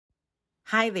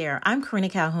Hi there, I'm Karina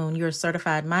Calhoun, your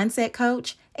certified mindset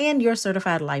coach and your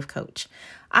certified life coach.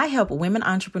 I help women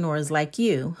entrepreneurs like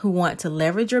you who want to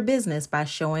leverage your business by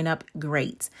showing up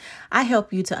great. I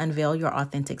help you to unveil your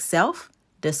authentic self,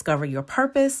 discover your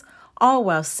purpose, all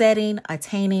while setting,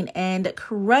 attaining, and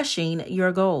crushing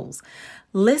your goals.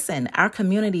 Listen, our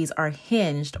communities are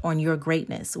hinged on your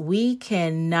greatness. We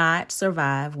cannot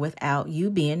survive without you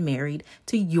being married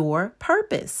to your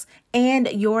purpose and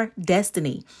your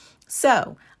destiny.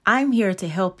 So, I'm here to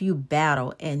help you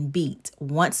battle and beat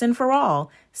once and for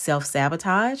all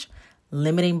self-sabotage,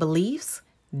 limiting beliefs,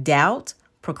 doubt,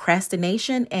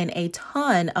 procrastination, and a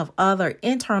ton of other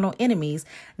internal enemies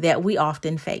that we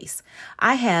often face.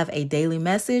 I have a daily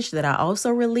message that I also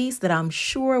release that I'm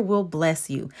sure will bless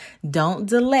you. Don't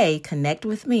delay. Connect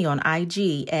with me on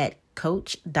IG at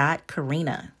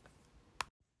coach.karina.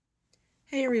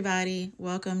 Hey everybody,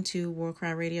 welcome to War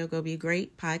Cry Radio Go Be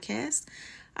Great podcast.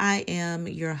 I am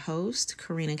your host,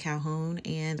 Karina Calhoun,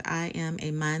 and I am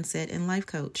a mindset and life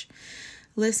coach.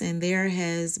 Listen, there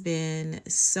has been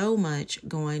so much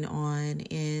going on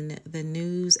in the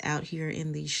news out here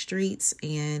in these streets,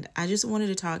 and I just wanted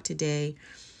to talk today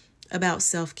about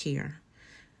self-care.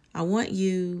 I want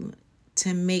you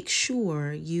to make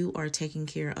sure you are taking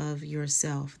care of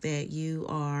yourself, that you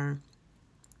are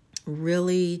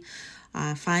really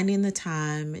finding the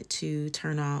time to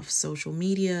turn off social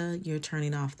media, you're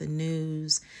turning off the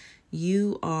news,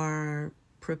 you are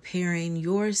preparing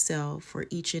yourself for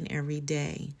each and every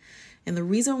day. And the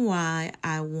reason why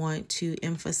I want to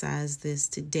emphasize this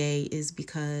today is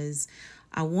because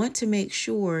I want to make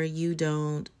sure you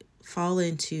don't fall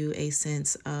into a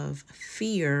sense of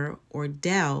fear or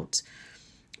doubt,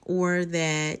 or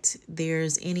that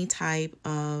there's any type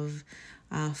of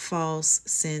false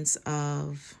sense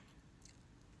of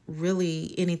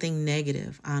really anything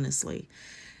negative, honestly.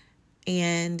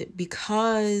 And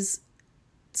because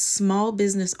small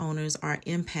business owners are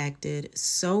impacted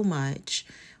so much,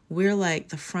 we're like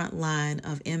the front line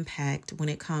of impact when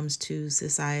it comes to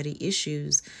society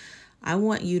issues. I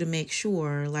want you to make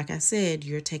sure, like I said,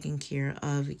 you're taking care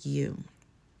of you.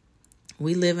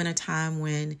 We live in a time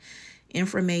when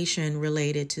information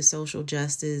related to social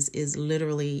justice is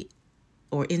literally,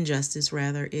 or injustice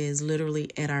rather, is literally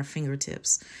at our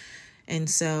fingertips. And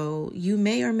so you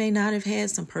may or may not have had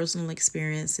some personal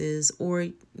experiences, or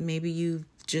maybe you've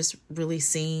just really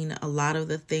seen a lot of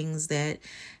the things that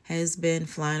has been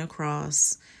flying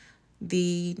across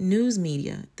the news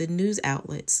media, the news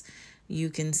outlets. You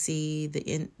can see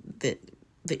the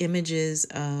images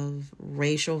of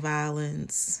racial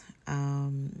violence,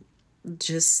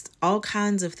 just all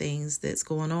kinds of things that's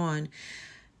going on.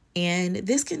 And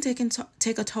this can take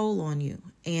a toll on you.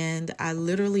 And I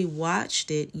literally watched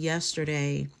it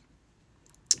yesterday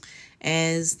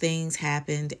as things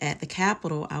happened at the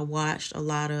Capitol. I watched a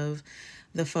lot of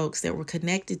the folks that were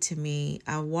connected to me.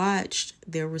 I watched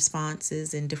their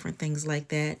responses and different things like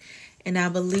that. And I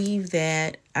believe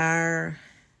that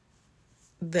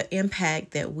the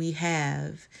impact that we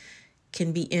have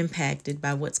can be impacted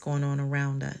by what's going on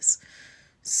around us.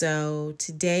 So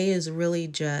today is really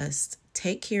just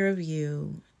take care of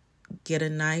you, get a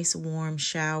nice warm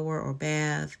shower or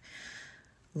bath,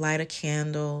 light a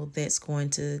candle that's going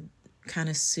to kind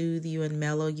of soothe you and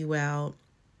mellow you out.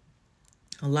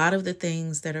 A lot of the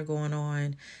things that are going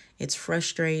on, it's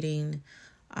frustrating.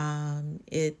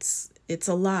 It's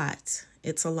a lot.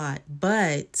 It's a lot.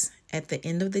 But at the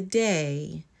end of the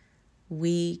day,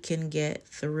 we can get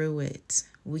through it.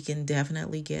 We can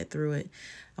definitely get through it.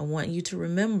 I want you to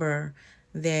remember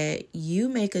that you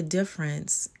make a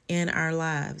difference in our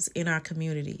lives, in our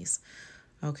communities.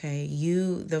 Okay,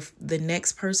 the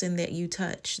next person that you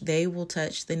touch, they will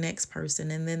touch the next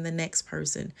person and then the next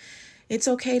person. It's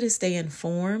okay to stay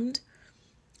informed,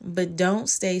 but don't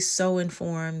stay so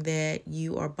informed that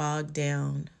you are bogged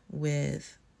down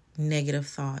with negative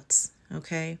thoughts.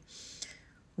 Okay,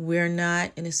 we're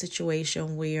not in a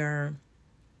situation where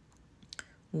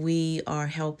we are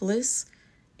helpless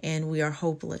and we are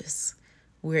hopeless.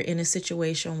 We're in a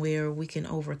situation where we can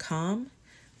overcome,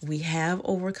 we have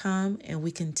overcome, and we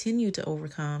continue to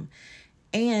overcome.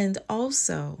 And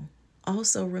also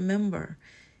remember,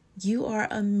 you are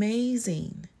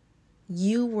amazing.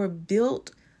 You were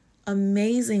built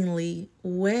amazingly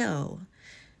well.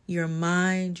 Your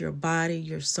mind, your body,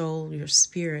 your soul, your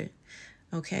spirit.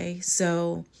 Okay,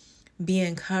 so be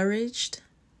encouraged.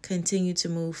 Continue to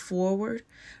move forward.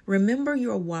 Remember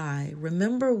your why.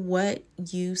 Remember what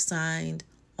you signed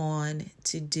on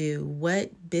to do,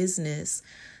 what business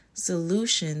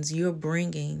solutions you're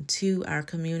bringing to our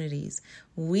communities.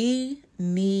 We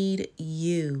need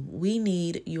you. We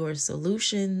need your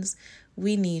solutions.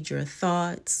 We need your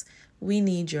thoughts. We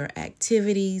need your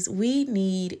activities. We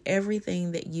need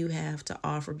everything that you have to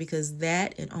offer, because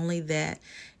that and only that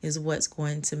is what's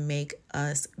going to make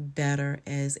us better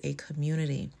as a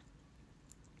community.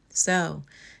 So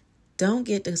don't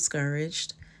get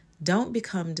discouraged. Don't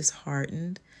become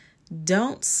disheartened.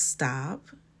 Don't stop.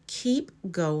 Keep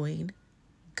going.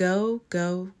 Go,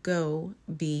 go, go.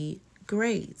 Be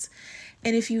great.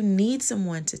 And if you need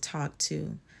someone to talk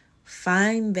to,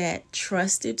 find that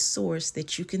trusted source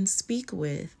that you can speak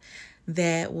with,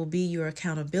 that will be your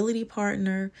accountability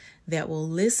partner, that will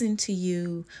listen to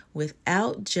you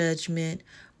without judgment,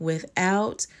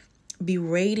 without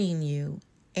berating you,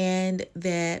 and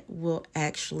that will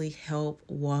actually help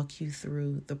walk you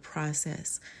through the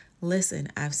process. Listen,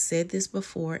 I've said this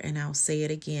before and I'll say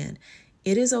it again.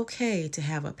 It is okay to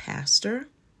have a pastor.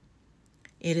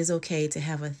 It is okay to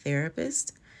have a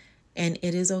therapist. And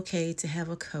it is okay to have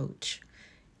a coach.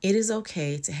 It is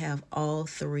okay to have all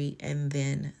three and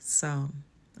then some,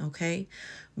 okay?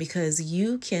 Because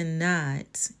you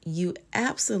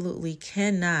absolutely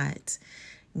cannot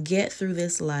get through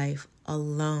this life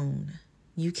alone.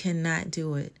 You cannot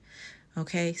do it,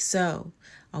 okay? So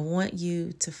I want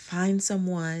you to find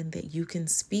someone that you can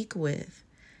speak with,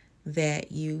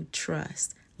 that you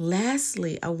trust.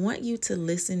 Lastly, I want you to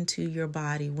listen to your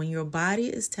body. When your body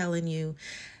is telling you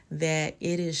that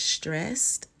it is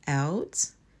stressed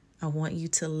out, I want you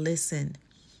to listen.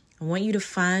 I want you to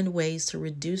find ways to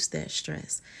reduce that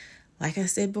stress. Like I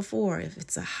said before, if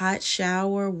it's a hot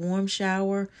shower, warm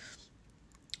shower,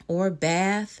 or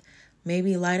bath,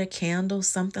 maybe light a candle,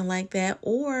 something like that.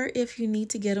 Or if you need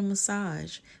to get a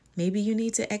massage, maybe you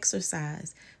need to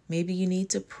exercise. Maybe you need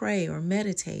to pray or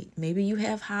meditate. Maybe you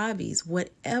have hobbies.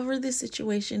 Whatever the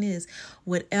situation is,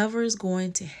 whatever is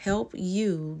going to help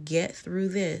you get through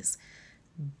this,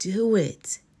 do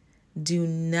it. Do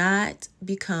not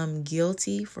become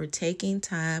guilty for taking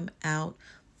time out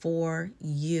for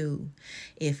you.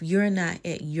 If you're not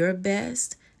at your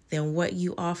best, then what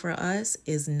you offer us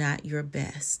is not your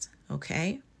best,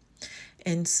 okay?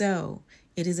 And so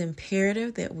it is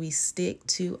imperative that we stick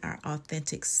to our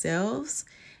authentic selves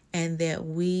and that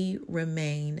we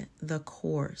remain the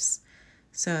course.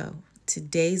 So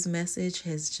today's message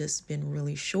has just been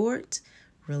really short,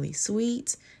 really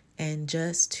sweet, and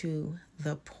just to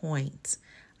the point.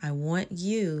 I want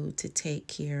you to take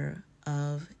care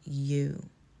of you.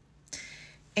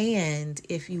 And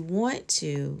if you want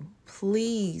to,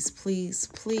 please, please,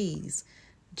 please,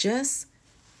 just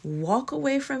walk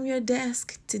away from your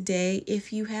desk today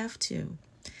if you have to.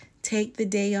 Take the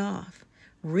day off.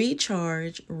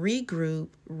 Recharge, regroup,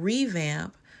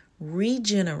 revamp,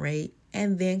 regenerate,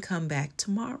 and then come back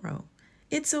tomorrow.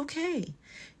 It's okay.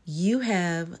 You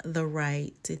have the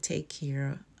right to take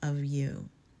care of you.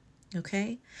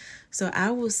 Okay? So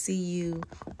I will see you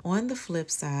on the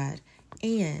flip side.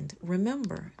 And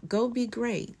remember, go be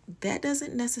great. That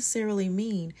doesn't necessarily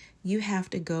mean you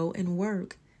have to go and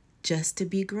work just to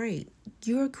be great.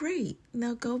 You're great.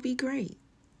 Now go be great.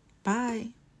 Bye.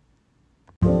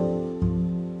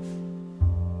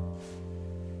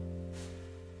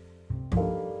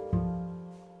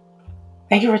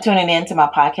 Thank you for tuning in to my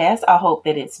podcast. I hope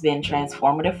that it's been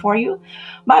transformative for you.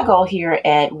 My goal here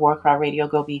at War Cry Radio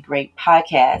Go Be Great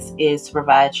podcast is to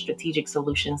provide strategic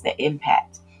solutions that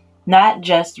impact not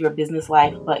just your business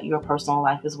life, but your personal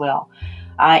life as well.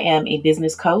 I am a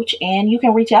business coach, and you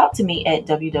can reach out to me at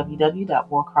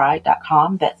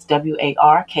www.warcry.com. That's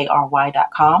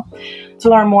WARKRY.com to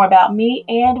learn more about me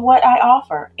and what I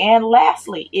offer. And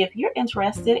lastly, if you're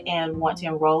interested and want to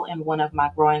enroll in one of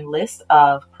my growing list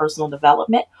of personal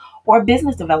development or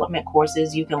business development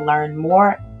courses, you can learn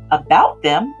more about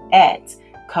them at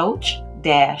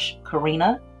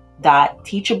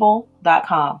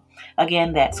coach-karina.teachable.com.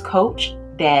 Again, that's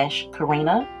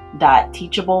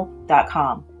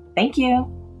coach-karina.teachable.com. Thank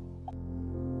you.